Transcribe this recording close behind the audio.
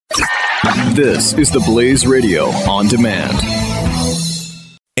This is the Blaze Radio on demand.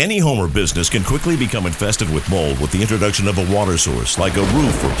 Any home or business can quickly become infested with mold with the introduction of a water source like a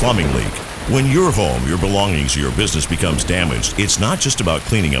roof or plumbing leak. When your home, your belongings, or your business becomes damaged, it's not just about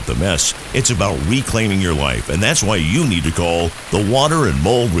cleaning up the mess, it's about reclaiming your life, and that's why you need to call the Water and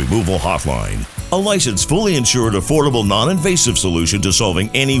Mold Removal Hotline. A licensed, fully insured, affordable, non-invasive solution to solving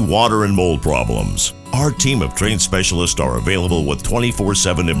any water and mold problems. Our team of trained specialists are available with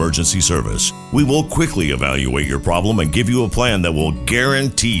 24/7 emergency service. We will quickly evaluate your problem and give you a plan that will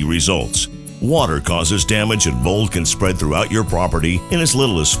guarantee results. Water causes damage and mold can spread throughout your property in as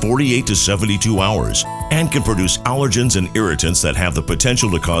little as 48 to 72 hours and can produce allergens and irritants that have the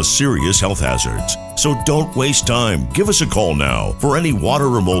potential to cause serious health hazards. So don't waste time. Give us a call now. For any water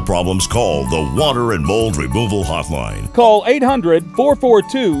or mold problems, call the Water and Mold Removal Hotline. Call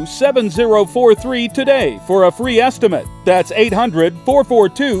 800-442-7043 today for a free estimate. That's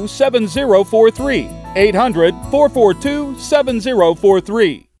 800-442-7043.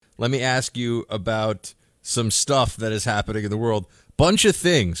 800-442-7043. Let me ask you about some stuff that is happening in the world. Bunch of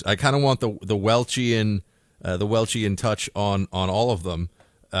things. I kind of want the Welchian touch on all of them,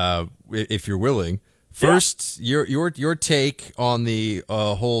 if you're willing. First, your take on the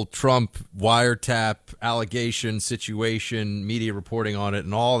whole Trump wiretap allegation situation, media reporting on it,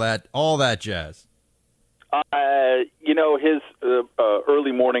 and all that jazz. His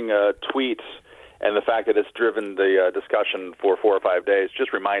early morning tweets. And the fact that it's driven the discussion for 4 or 5 days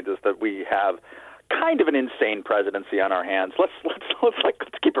just reminds us that we have kind of an insane presidency on our hands. Let's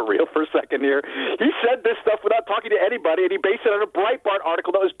keep it real for a second here. He said this stuff without talking to anybody, and he based it on a Breitbart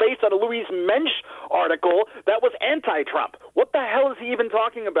article that was based on a Louise Mensch article that was anti-Trump. What the hell is he even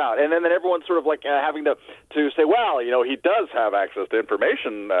talking about? And then everyone's sort of like having to say, well, he does have access to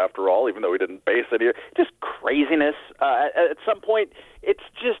information after all, even though he didn't base it here. Just craziness. At some point, it's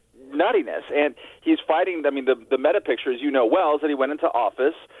just nuttiness. And he's fighting, the meta picture, as you know well, is that he went into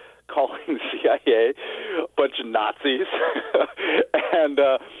office calling the CIA a bunch of Nazis, and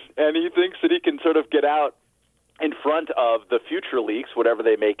he thinks that he can sort of get out in front of the future leaks, whatever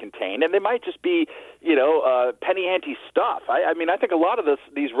they may contain, and they might just be, penny ante stuff. I think a lot of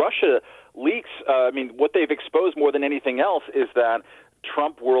these Russia leaks, what they've exposed more than anything else is that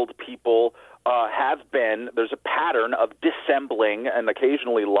Trump world people there's a pattern of dissembling and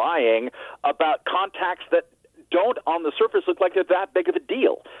occasionally lying about contacts that don't on the surface look like they're that big of a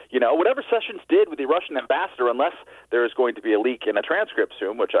deal. Whatever Sessions did with the Russian ambassador, unless there is going to be a leak in a transcript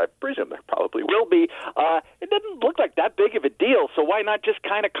soon, which I presume there probably will be, it didn't look like that big of a deal, so why not just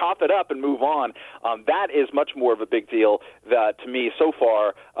kind of cough it up and move on? That is much more of a big deal to me so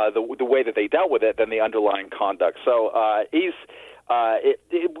far, the way that they dealt with it than the underlying conduct. So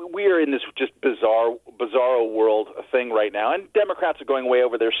we are in this just bizarro world thing right now, and Democrats are going way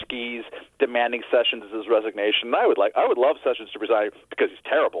over their skis, demanding Sessions' resignation. I would love Sessions to resign because he's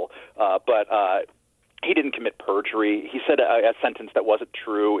terrible, but he didn't commit perjury. He said a sentence that wasn't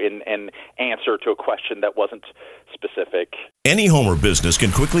true in answer to a question that wasn't specific. Any home or business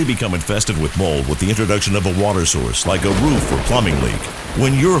can quickly become infested with mold with the introduction of a water source like a roof or plumbing leak.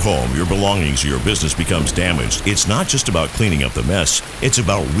 When your home, your belongings, or your business becomes damaged, it's not just about cleaning up the mess, it's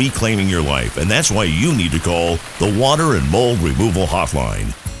about reclaiming your life, and that's why you need to call the Water and Mold Removal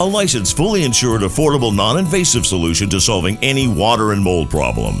Hotline. A licensed, fully insured, affordable, non-invasive solution to solving any water and mold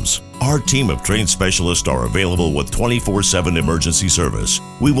problems. Our team of trained specialists are available with 24/7 emergency service.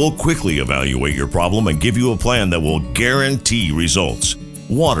 We will quickly evaluate your problem and give you a plan that will guarantee results.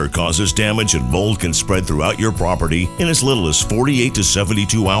 Water causes damage and mold can spread throughout your property in as little as 48 to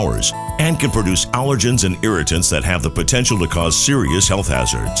 72 hours and can produce allergens and irritants that have the potential to cause serious health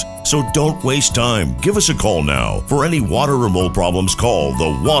hazards. So don't waste time. Give us a call now. For any water or mold problems, call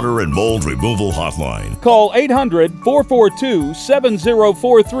the Water and Mold Removal Hotline. Call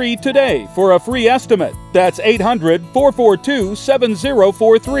 800-442-7043 today for a free estimate. That's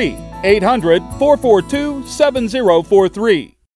 800-442-7043. 800-442-7043.